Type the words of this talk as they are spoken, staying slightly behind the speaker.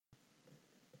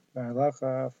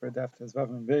Halacha for Daf Tezvav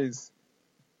and Beis.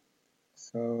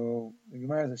 So the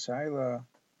Gemara has a shaila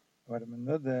about a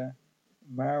menuda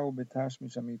maru b'tash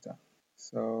mishamita.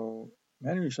 So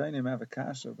many Rishonim have a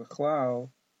kasha b'chlal.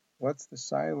 What's the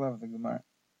shaila of the Gemara?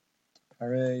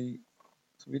 Hooray!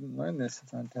 So we didn't learn this.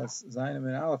 It's on Tes Zayin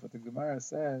and Aleph. But the Gemara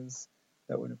says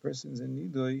that when a person's in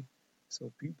nidui,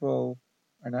 so people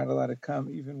are not allowed to come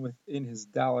even within his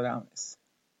dalet amis.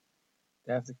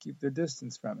 They have to keep their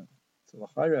distance from him. So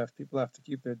l'chayra, if people have to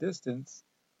keep their distance,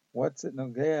 what's it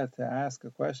nogea to ask a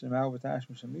question about b'tash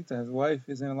mishamita? His wife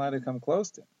isn't allowed to come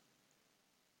close to him.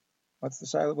 What's the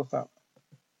shayla b'chal?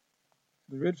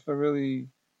 The Ritva really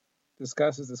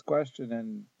discusses this question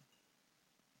and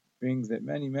brings that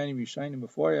many Rishonim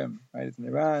before him, right? It's in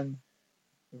Iran,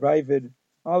 the Ravid,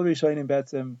 all the Rishonim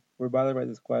Betzim were bothered by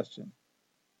this question.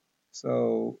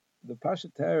 So the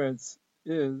Pashat Teretz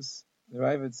is, the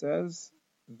Ravid says,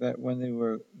 that when they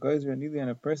were geyser and nili on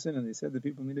a person and they said the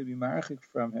people needed to be marachik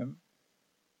from him,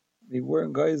 they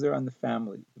weren't geyser on the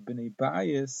family. The Bnei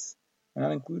Bayis are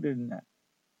not included in that.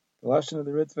 The lashon of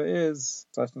the Ritva is,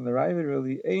 the lashon of the Ravid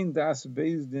really, ein das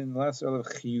beis din lesser of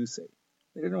chiyusei.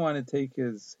 They didn't want to take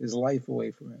his life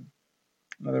away from him.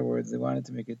 In other words, they wanted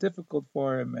to make it difficult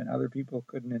for him and other people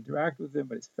couldn't interact with him,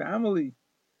 but his family,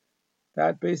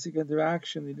 that basic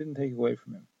interaction, they didn't take away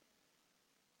from him.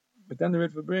 But then the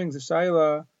Ritva brings a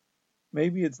shaila,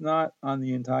 maybe it's not on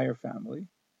the entire family.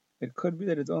 It could be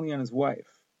that it's only on his wife.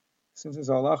 Since it's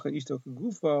halacha ishto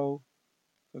kagufo,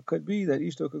 it could be that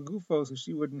ishto kagufo, so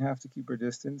she wouldn't have to keep her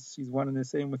distance. She's one and the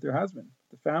same with her husband.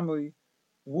 The family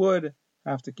would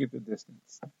have to keep the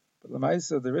distance. But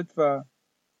Lamaisa, the Ritva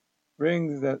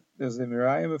brings that there's a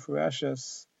Mirayim of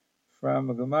Furashas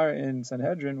from a Gemara in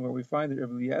Sanhedrin where we find that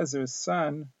Rabbi Eliezer's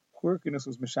son, Hurkinus,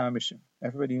 was Mishamishim.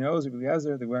 Everybody knows Rabbi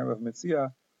Eliezer, the Gemara of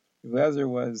Mitzia. Rabbi Eliezer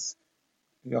was,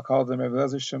 you'll call them Rabbi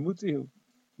Eliezer Shamuti.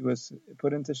 He was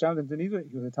put into Sham and Nidui.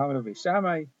 He was a Talmud of Beis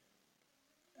Shammai.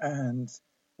 And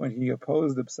when he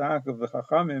opposed the Psak of the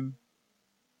Chachamim,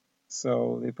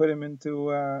 so they put him into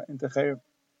Cherem.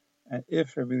 And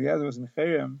if Rabbi Eliezer was in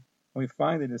Cherem, we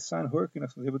find that his son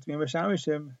Hurkinus was able to be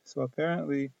Mishamishim, so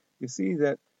apparently you see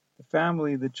that the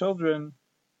family, the children,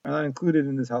 are not included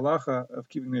in this halacha of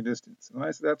keeping their distance. And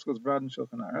that's what's brought in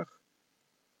Shulchan Aruch,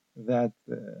 that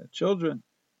the children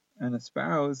and a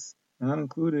spouse are not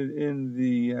included in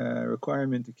the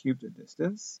requirement to keep their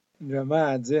distance. And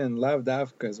Ramah adds in, Lav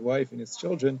Davka, his wife and his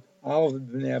children, all of the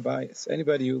Bnei Abayis.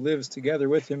 Anybody who lives together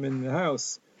with him in the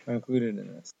house are included in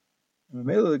this. And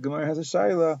the Gemara has a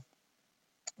shaila,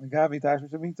 the Gavi Tash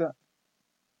Mishamita.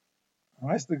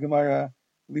 The Gemara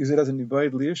leaves it as a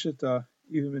Nibayid Liyashita,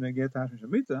 even when I get Tash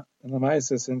Mishamita. And the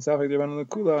Maisa, since Safek Devan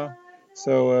Kula,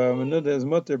 so Menuda is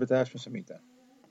Mutter B'Tash Mishamita.